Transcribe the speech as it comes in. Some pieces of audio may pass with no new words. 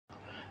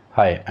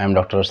Hi, I am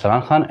Dr.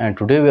 Arsalan and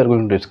today we are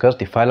going to discuss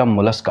the phylum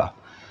Mollusca.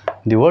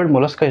 The word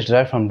mollusca is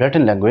derived from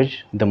Latin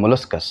language, the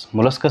molluscus.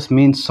 Molluscus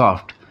means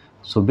soft.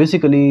 So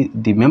basically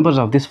the members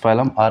of this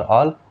phylum are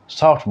all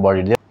soft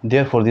bodied.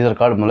 Therefore these are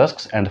called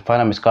molluscs and the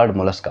phylum is called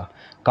Mollusca.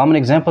 Common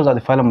examples of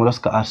the phylum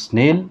Mollusca are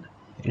snail,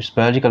 its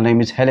biological name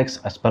is Helix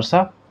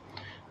aspersa,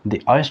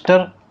 the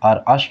oyster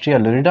or Ostrea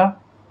lurida,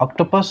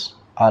 octopus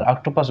or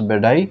Octopus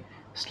bedai,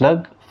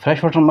 slug,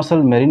 freshwater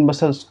mussel, marine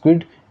mussel,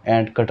 squid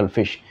and cuttle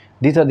fish.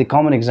 These are the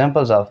common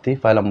examples of the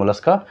phylum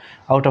Mollusca,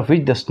 out of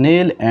which the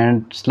snail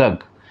and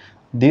slug,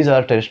 these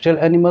are terrestrial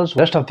animals.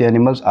 Rest of the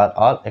animals are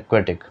all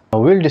aquatic. Now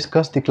we will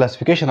discuss the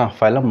classification of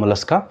phylum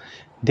Mollusca.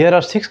 There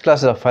are 6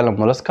 classes of phylum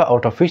Mollusca,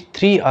 out of which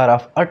 3 are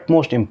of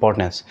utmost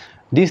importance.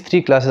 These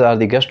 3 classes are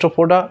the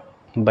gastropoda,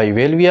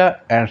 bivalvia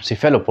and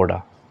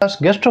cephalopoda.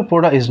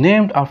 Gastropoda is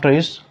named after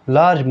its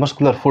large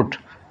muscular foot.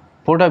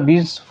 Poda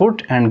means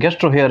foot and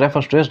gastro here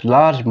refers to its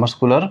large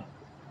muscular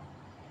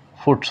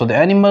foot. So the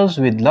animals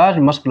with large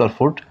muscular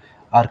foot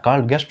are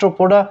called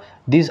gastropoda.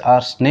 These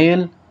are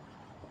snail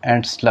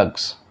and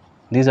slugs.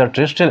 These are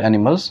terrestrial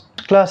animals.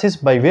 Next class is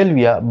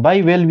bivalvia.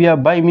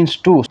 Bivalvia, bi means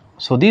 2.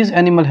 So these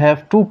animals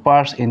have 2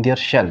 parts in their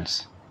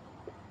shells.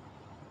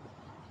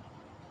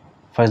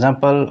 For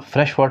example,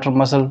 freshwater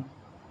mussel,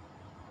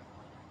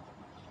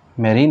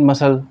 marine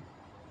mussel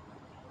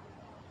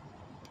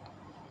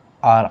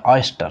or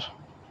oyster.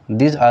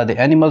 These are the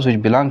animals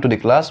which belong to the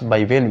class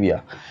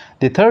bivalvia.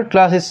 The third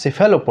class is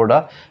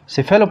cephalopoda.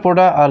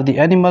 Cephalopoda are the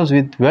animals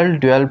with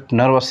well-developed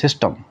nervous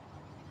system.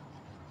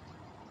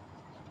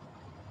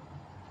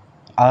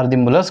 Are the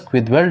mollusks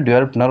with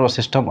well-developed nervous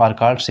system are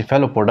called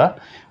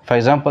cephalopoda. For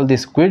example, the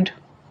squid,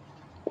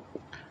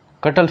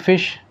 cuttle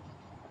fish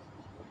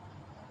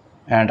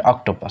and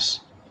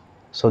octopus.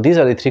 So these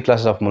are the 3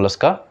 classes of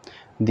mollusca: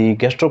 the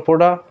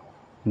gastropoda,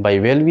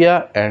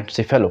 bivalvia and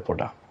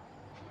cephalopoda.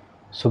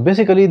 So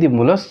basically the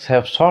mollusks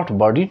have soft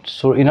bodies.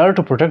 So in order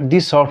to protect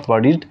these soft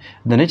bodies,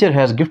 the nature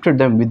has gifted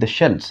them with the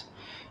shells.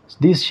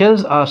 These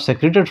shells are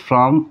secreted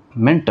from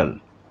mantle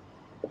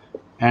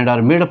and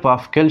are made up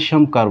of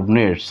calcium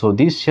carbonate. So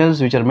these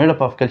shells which are made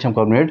up of calcium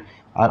carbonate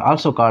are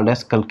also called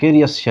as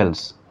calcareous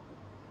shells.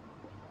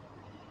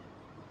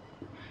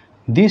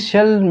 These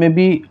shells may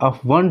be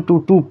of 1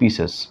 to 2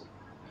 pieces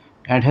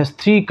and has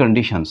 3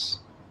 conditions.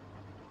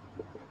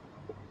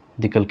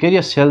 The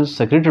calcareous shells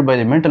secreted by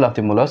the mantle of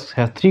the mollusks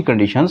have 3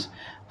 conditions.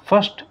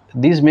 First,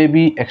 these may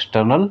be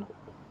external.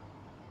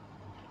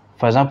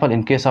 For example,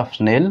 in case of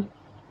snail,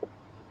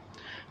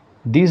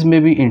 these may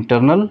be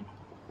internal.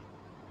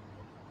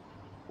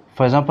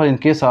 For example, in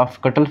case of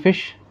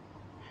cuttlefish,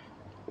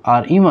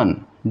 or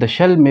even the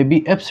shell may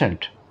be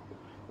absent.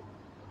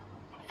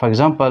 For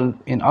example,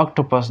 in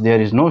octopus there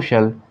is no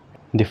shell.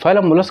 The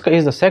phylum Mollusca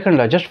is the second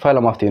largest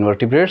phylum of the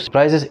invertebrates.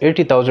 Comprises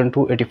 80,000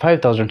 to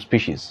 85,000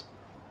 species.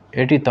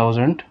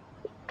 80,000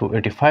 to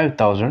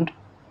 85,000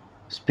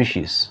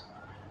 species.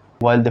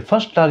 While the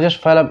first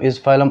largest phylum is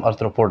phylum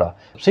Arthropoda.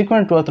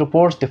 Subsequent to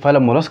arthropods, the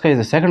phylum Mollusca is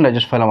the second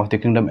largest phylum of the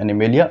kingdom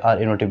Animalia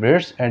or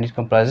invertebrates, and it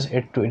comprises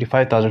 80 to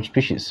 85,000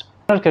 species.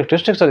 Other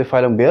characteristics of the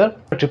phylum bear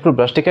triple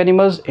breastic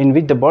animals in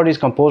which the body is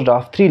composed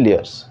of 3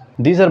 layers.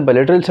 These are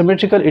bilateral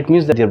symmetrical. It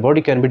means that their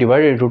body can be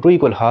divided into 2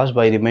 equal halves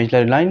by the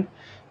imaginary line.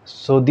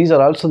 So these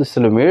are also the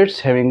coelomates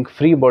having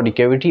free body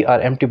cavity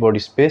or empty body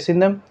space in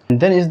them. And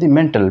then is the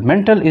mantle.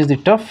 Mantle is the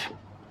tough,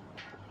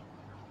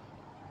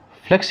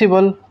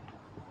 flexible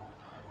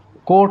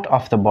coat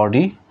of the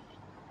body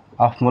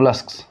of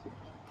mollusks.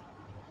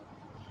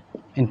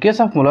 In case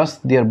of mollusks,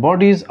 their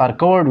bodies are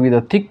covered with a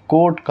thick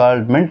coat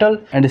called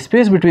mantle, and the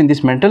space between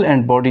this mantle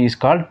and body is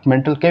called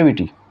mantle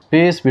cavity.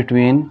 Space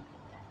between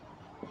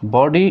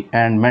body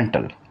and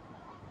mantle.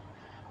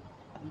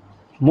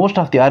 Most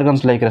of the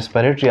organs like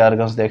respiratory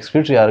organs, the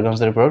excretory organs,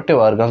 the reproductive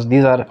organs,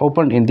 these are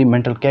opened in the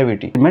mantle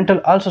cavity. The mantle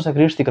also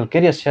secretes the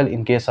calcareous shell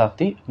in case of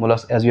the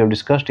mollusk, as we have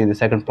discussed in the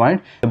second point.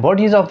 The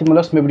bodies of the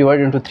mollusk may be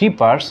divided into 3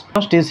 parts.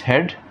 First is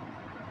head,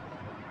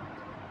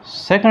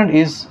 second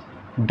is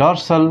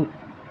dorsal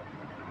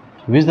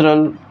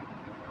visceral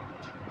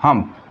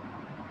hump.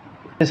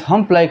 This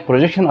hump-like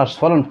projection or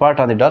swollen part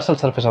on the dorsal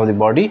surface of the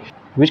body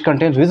which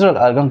contains visceral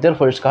organs,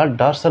 therefore it is called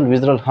dorsal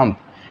visceral hump.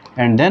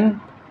 And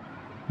then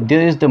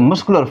there is the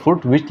muscular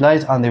foot which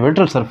lies on the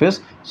ventral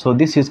surface, so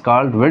this is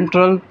called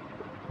ventral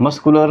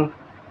muscular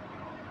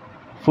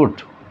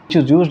foot, which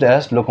is used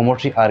as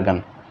locomotory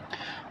organ.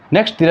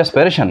 Next, the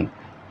respiration.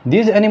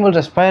 These animals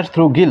respire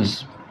through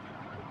gills.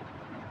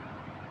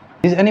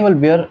 These animals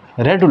bear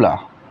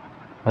radula.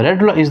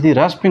 Radula is the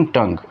rasping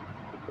tongue.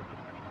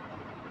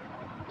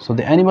 So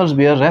the animals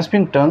bear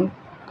rasping tongue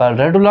called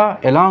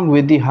radula along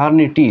with the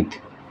horny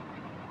teeth.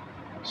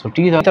 So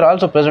teeth are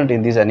also present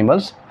in these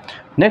animals.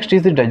 Next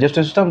is the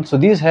digestive system. So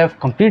these have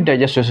complete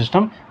digestive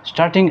system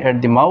starting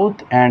at the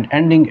mouth and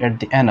ending at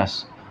the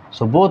anus.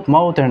 So both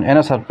mouth and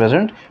anus are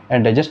present,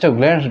 and digestive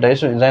glands,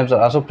 digestive enzymes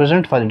are also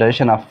present for the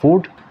digestion of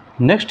food.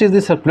 Next is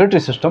the circulatory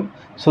system.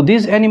 So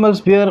these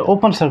animals bear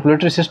open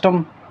circulatory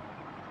system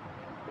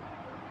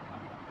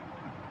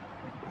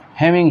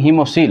having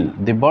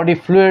hemocoel. The body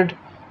fluid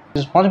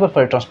Responsible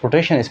for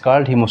transportation is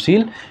called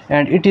hemocoel,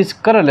 and it is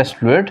colorless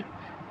fluid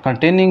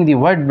containing the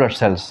white blood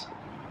cells.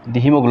 The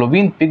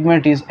hemoglobin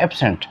pigment is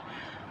absent.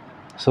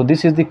 So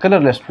this is the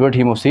colorless fluid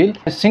hemocoel.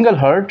 A single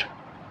heart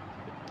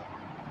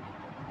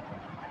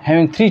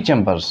having 3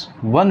 chambers,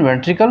 1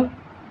 ventricle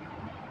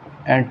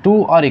and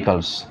 2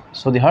 auricles.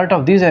 So the heart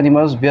of these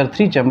animals bear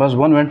 3 chambers,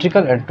 1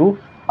 ventricle and 2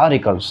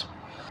 auricles.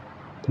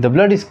 The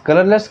blood is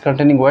colorless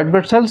containing white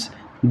blood cells.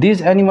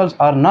 These animals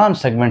are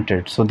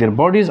non-segmented, so their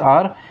bodies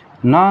are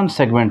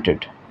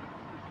non-segmented.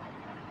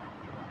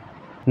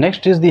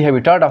 Next is the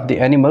habitat of the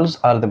animals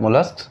or the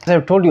mollusks. As I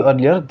have told you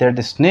earlier that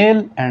the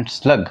snail and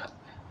slug,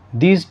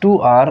 these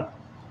two are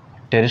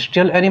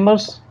terrestrial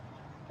animals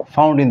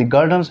found in the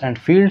gardens and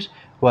fields,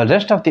 while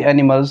rest of the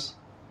animals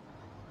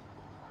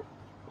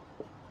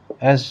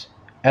as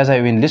I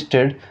have been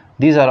listed,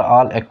 these are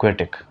all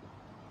aquatic.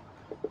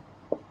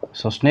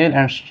 So snail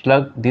and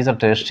slug, these are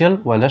terrestrial,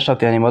 while rest of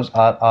the animals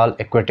are all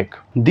aquatic.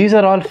 These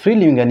are all free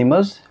living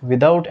animals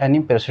without any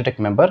parasitic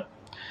member.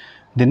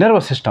 The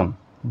nervous system.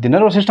 The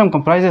nervous system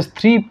comprises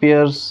 3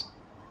 pairs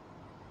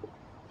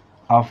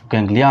of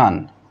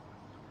ganglion.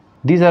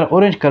 These are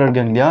orange colored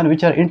ganglion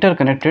which are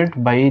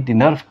interconnected by the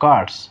nerve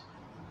cords,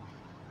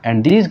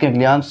 and these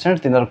ganglions send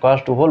the nerve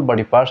cords to whole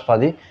body parts for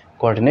the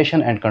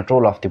coordination and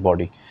control of the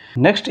body.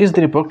 Next is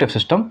the reproductive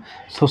system.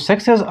 So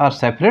sexes are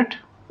separate.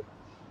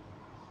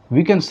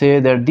 We can say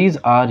that these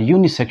are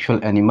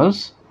unisexual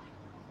animals.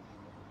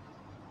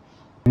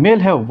 Male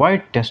have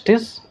white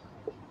testes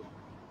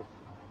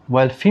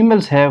while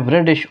females have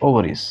reddish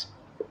ovaries.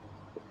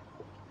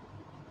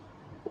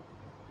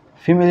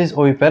 Female is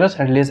oviparous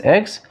and lays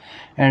eggs,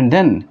 and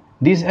then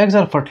these eggs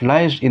are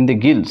fertilized in the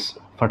gills.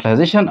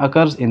 Fertilization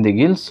occurs in the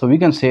gills, so we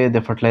can say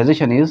the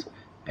fertilization is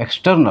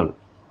external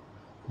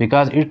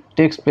because it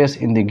takes place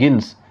in the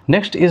gills.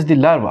 Next is the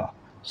larva.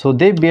 So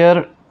they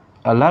bear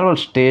a larval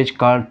stage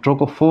called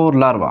trophophore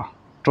larva.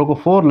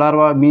 Trophophore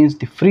larva means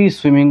the free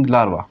swimming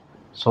larva.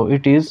 So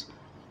it is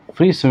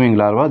free swimming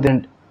larva.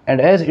 Then,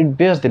 and as it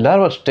bears the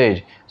larval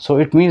stage, so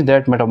it means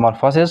that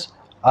metamorphosis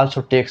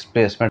also takes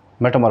place.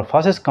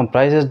 Metamorphosis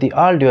comprises the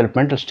all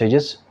developmental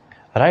stages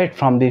right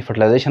from the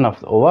fertilization of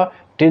the ova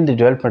till the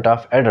development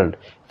of adult.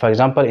 For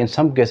example, in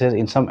some cases,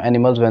 in some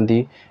animals, when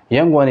the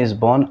young one is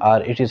born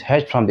or it is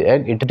hatched from the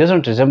egg, it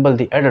doesn't resemble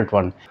the adult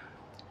one.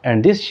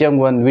 And this young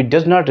one which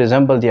does not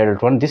resemble the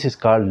adult one, this is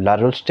called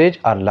larval stage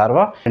or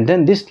larva. And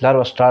then this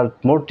larva starts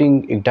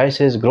promoting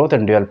ecdysis, growth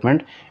and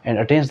development, and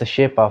attains the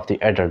shape of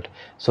the adult.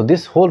 So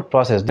this whole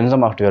process, the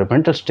mechanism of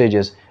developmental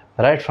stages,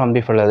 right from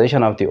the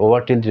fertilization of the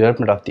ova till the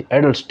development of the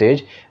adult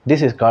stage,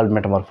 this is called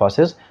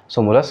metamorphosis.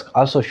 So mollusks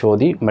also show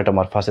the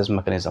metamorphosis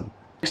mechanism.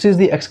 Next is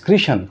the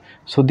excretion.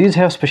 So these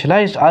have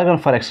specialized organ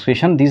for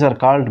excretion. These are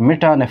called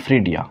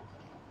metanephridia.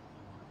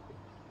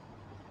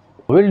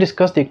 We will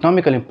discuss the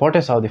economical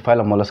importance of the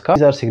phylum Mollusca.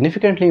 These are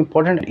significantly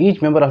important.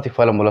 Each member of the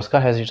phylum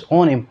Mollusca has its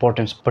own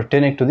importance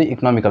pertaining to the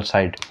economical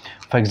side.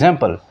 For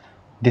example,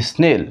 the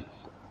snail,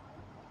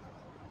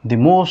 the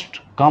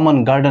most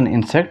common garden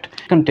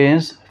insect,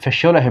 contains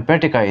Fasciola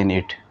hepatica in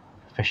it.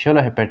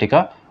 Fasciola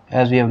hepatica,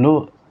 as we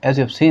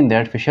have seen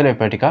that Fasciola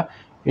hepatica,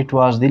 it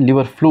was the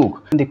liver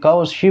fluke. The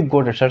cows, sheep,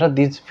 goat, etc.,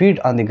 these feed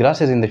on the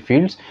grasses in the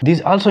fields.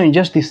 These also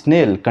ingest the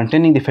snail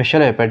containing the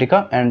Fasciola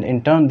hepatica, and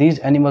in turn these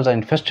animals are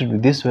infested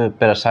with this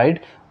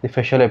parasite, the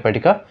Fasciola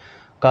hepatica,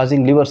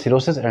 causing liver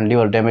cirrhosis and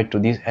liver damage to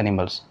these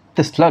animals.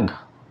 The slug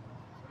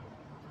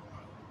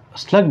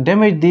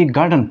damage the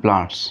garden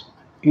plants.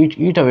 It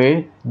eat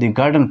away the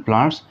garden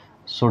plants,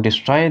 so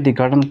destroy the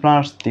garden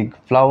plants, the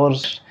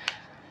flowers.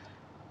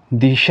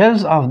 The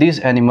shells of these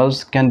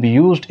animals can be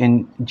used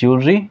in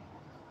jewelry,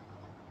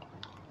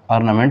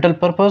 ornamental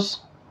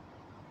purpose,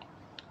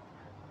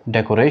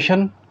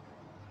 decoration,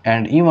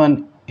 and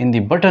even in the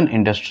button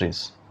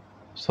industries.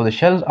 So the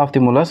shells of the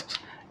mollusks,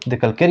 the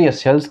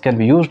calcareous shells, can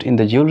be used in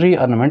the jewelry,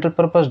 ornamental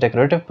purpose,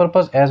 decorative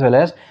purpose, as well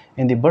as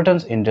in the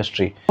buttons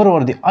industry.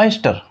 Moreover, the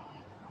oyster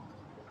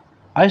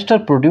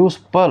produce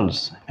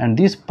pearls, and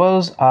these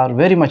pearls are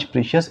very much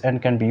precious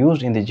and can be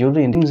used in the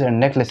jewelry, in rings and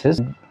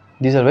necklaces.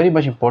 These are very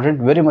much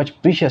important, very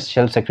much precious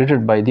shells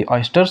secreted by the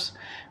oysters.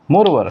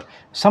 Moreover,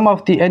 some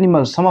of the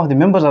animals, some of the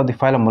members of the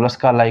phylum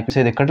Mollusca, like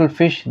say the cuttle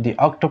fish, the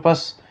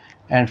octopus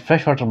and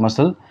freshwater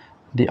mussel,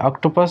 the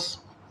octopus,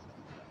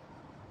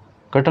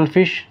 cuttle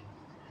fish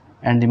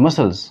and the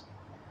mussels,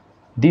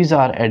 these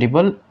are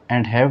edible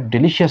and have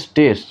delicious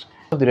taste.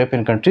 Of the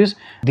European countries,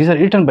 these are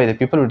eaten by the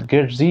people with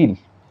great zeal.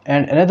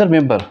 And another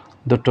member,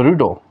 the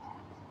teredo.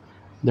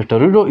 The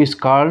teredo is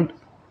called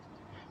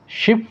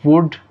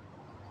shipwood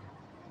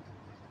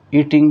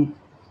eating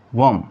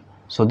worm.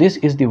 So this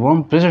is the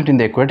worm present in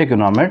the aquatic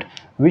environment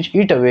which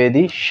eat away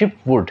the ship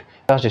wood,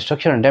 cause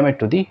destruction and damage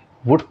to the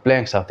wood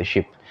planks of the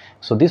ship.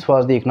 So this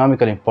was the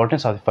economical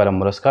importance of the phylum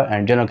Mollusca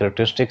and general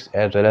characteristics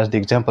as well as the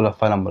example of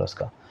phylum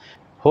Mollusca.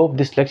 Hope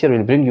this lecture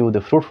will bring you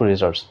the fruitful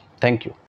results. Thank you.